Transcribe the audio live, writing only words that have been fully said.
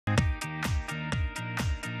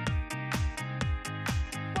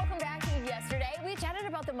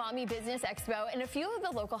the Mommy Business Expo, and a few of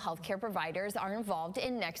the local healthcare providers are involved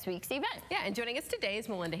in next week's event. Yeah, and joining us today is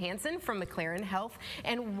Melinda Hansen from McLaren Health.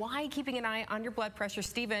 And why keeping an eye on your blood pressure?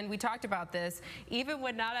 Stephen, we talked about this, even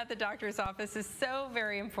when not at the doctor's office, is so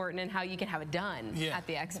very important in how you can have it done at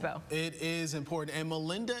the expo. It is important, and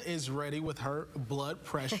Melinda is ready with her blood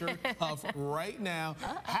pressure cuff right now.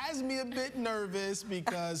 Has me a bit nervous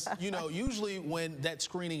because, you know, usually when that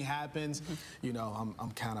screening happens, you know,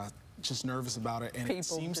 I'm kind of just nervous about it, and it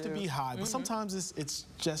seems to be high, but sometimes it's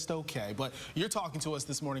just okay. But you're talking to us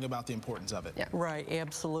this morning about the importance of it. Yeah. Right,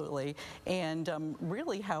 absolutely. And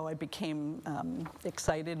really how I became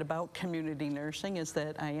excited about community nursing is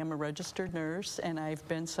that I am a registered nurse, and I've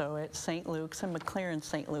been so at St. Luke's and McLaren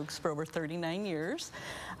St. Luke's for over 39 years.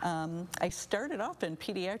 I started off in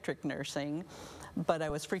pediatric nursing, but I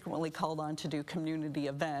was frequently called on to do community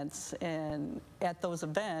events, and at those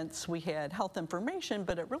events we had health information,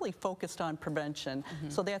 but it really focused on prevention.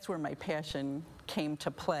 So that's where my passion came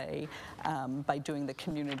to play by doing the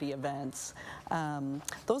community events.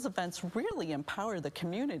 Those events really empower the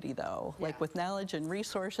community though, like with knowledge and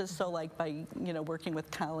resources. So like by working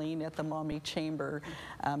with Colleen at the Mommy Chamber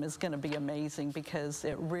is going to be amazing, because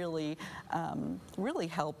it really really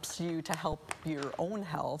helps you to help your own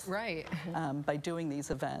health by doing these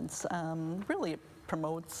events. Really it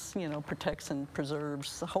promotes, protects and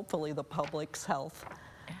preserves hopefully the public's health.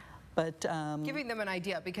 But giving them an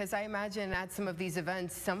idea, because I imagine at some of these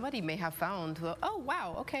events somebody may have found, well, oh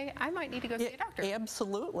wow, okay, I might need to go see a doctor.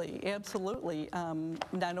 Absolutely, absolutely.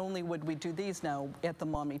 Not only would we do these now at the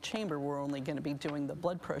Mommy Chamber, we're only going to be doing the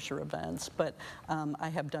blood pressure events, but I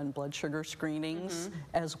have done blood sugar screenings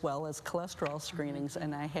as well as cholesterol screenings,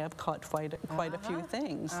 and I have caught quite a few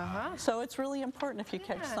things. So it's really important if you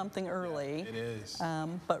catch something early. It is.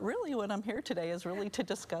 But really what I'm here today is really to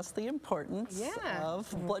discuss the importance of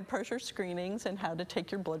blood pressure screenings and how to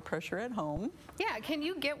take your blood pressure at home. Yeah, can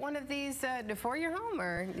you get one of these for your home,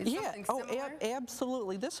 or something similar?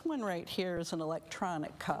 Absolutely. This one right here is an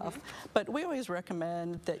electronic cuff, but we always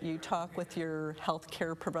recommend that you talk with your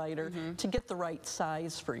healthcare provider to get the right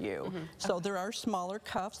size for you. So there are smaller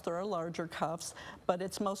cuffs, there are larger cuffs, but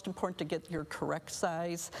it's most important to get your correct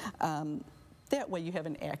size. That way you have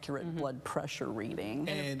an accurate blood pressure reading.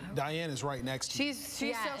 And Diane is right next to you.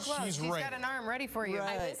 She's so close. She's got an arm ready for you.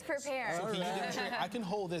 I was prepared. So can you demonstrate? I can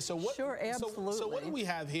hold this. So what, sure, absolutely. So what do we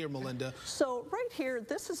have here, Melinda? So right here,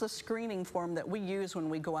 this is a screening form that we use when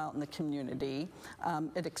we go out in the community.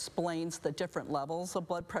 It explains the different levels of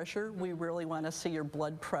blood pressure. We really want to see your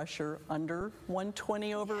blood pressure under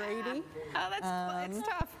 120 over 80. Oh, that's it's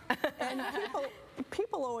tough. And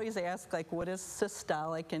people always ask, like, what is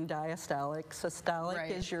systolic and diastolic?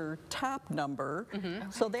 Systolic is your top number.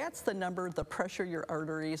 So that's the number, the pressure your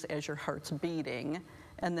arteries as your heart's beating.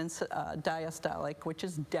 And then diastolic, which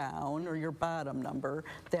is down, or your bottom number,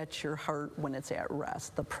 that's your heart when it's at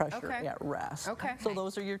rest, the pressure at rest. So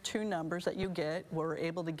those are your two numbers that you get. We're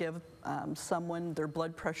able to give someone their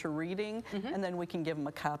blood pressure reading, and then we can give them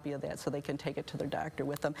a copy of that so they can take it to their doctor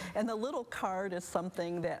with them. And the little card is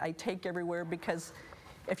something that I take everywhere, because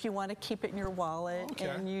if you want to keep it in your wallet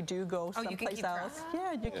and you do go someplace else,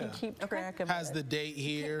 you can keep track of it. Has the date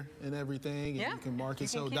here and everything, and you can mark it.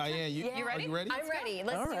 So Diane, you ready? Are you ready? I'm ready.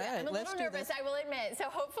 Let's do it. I'm a little nervous, I will admit, so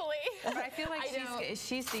hopefully. But I feel like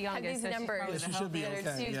she's the youngest. These numbers. She should be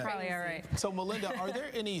okay. She's probably all right. So Melinda, are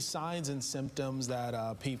there any signs and symptoms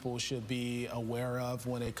that people should be aware of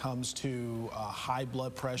when it comes to high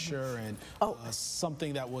blood pressure, and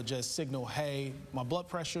something that will just signal, hey, my blood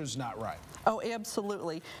pressure is not right? Oh,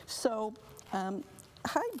 absolutely. So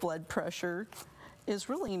high blood pressure is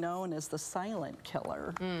really known as the silent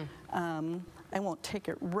killer. I won't take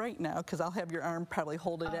it right now because I'll have your arm probably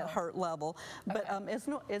hold it at heart level, but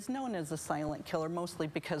it's known as a silent killer mostly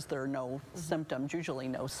because there are no symptoms, usually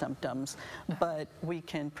no symptoms, but we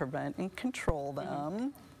can prevent and control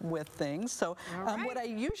them with things. So what I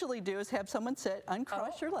usually do is have someone sit,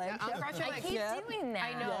 uncross your legs. Uncross your legs. I keep doing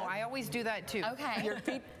that. I know, I always do that too. Your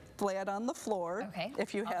feet flat on the floor.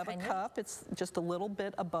 If you have a cup, it's just a little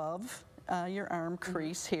bit above your arm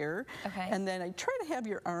crease here. And then I try to have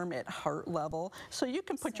your arm at heart level. So you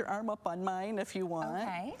can put your arm up on mine if you want.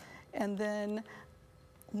 And then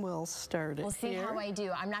we'll start it. We'll see how I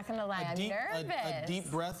do. I'm not going to lie, I'm nervous. A deep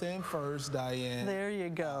breath in first, Diane. There you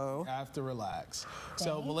go. You have to relax.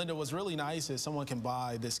 So Melinda, what's really nice is someone can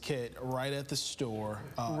buy this kit right at the store.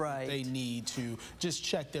 They need to just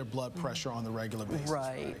check their blood pressure on the regular basis.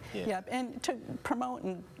 And to promote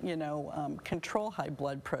and control high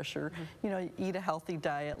blood pressure, eat a healthy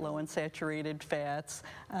diet, low in saturated fats.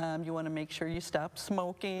 You want to make sure you stop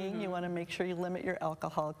smoking. You want to make sure you limit your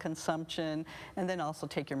alcohol consumption, and then also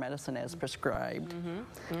take take your medicine as prescribed.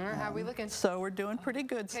 How are we looking? So we're doing pretty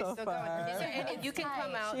good so still far. going. And you can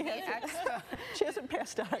come out. She hasn't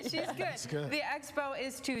passed out yet. She's good. The expo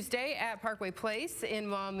is Tuesday at Parkway Place in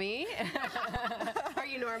Maumee. Are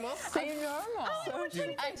you normal? Are you normal? Oh, she's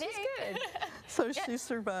good. So she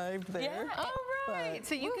survived there. Yeah. All right.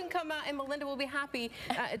 So you can come out, and Melinda will be happy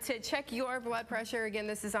to check your blood pressure. Again,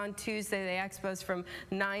 this is on Tuesday. The expo's from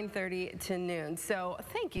 9:30 to noon. So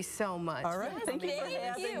thank you so much. All right. Thank you for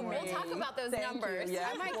having me. We'll talk about those numbers. Yeah.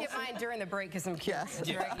 I might get mine during the break because I'm curious.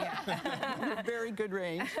 Yes. Right? Yeah. Very good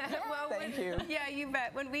range. Well, Thank you. Yeah, you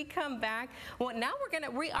bet. When we come back, well, now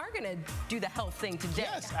we are gonna do the health thing today.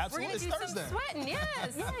 Yes, absolutely. We're It's gonna do Thursday. some sweating.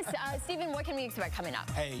 Yes. Yes. Stephen, what can we expect coming up?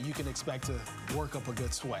 Hey, you can expect to work up a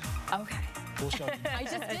good sweat. Okay. We'll show you. I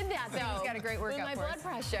just did that, though. He's got a great workout with my for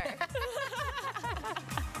blood us. pressure.